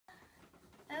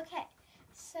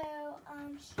So,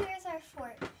 here's our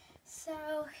fort.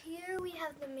 So, here we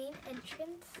have the main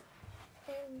entrance,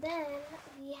 and then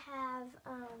we have,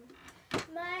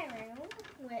 my room,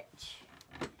 which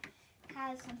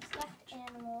has some stuffed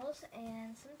animals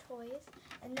and some toys,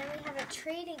 and then we have a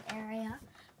trading area,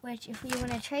 which if we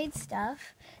want to trade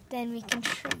stuff, then we can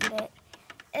trade it.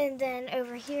 And then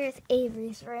over here is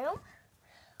Avery's room,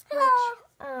 which,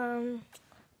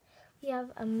 we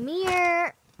have a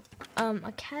mirror,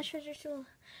 a cash register,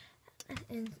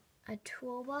 and a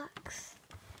toolbox,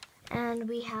 and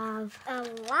we have a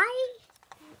light,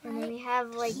 and then we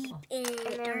have like, keep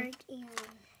it dark, and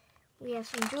we have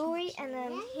some jewelry, and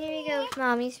then here we go with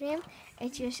Mommy's room.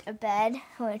 It's just a bed,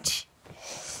 which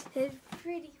is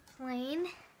pretty plain.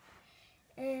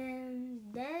 And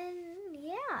then,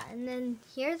 yeah, and then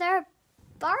here's our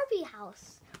Barbie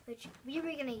house, which we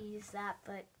were going to use that,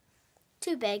 but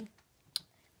too big.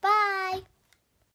 Bye!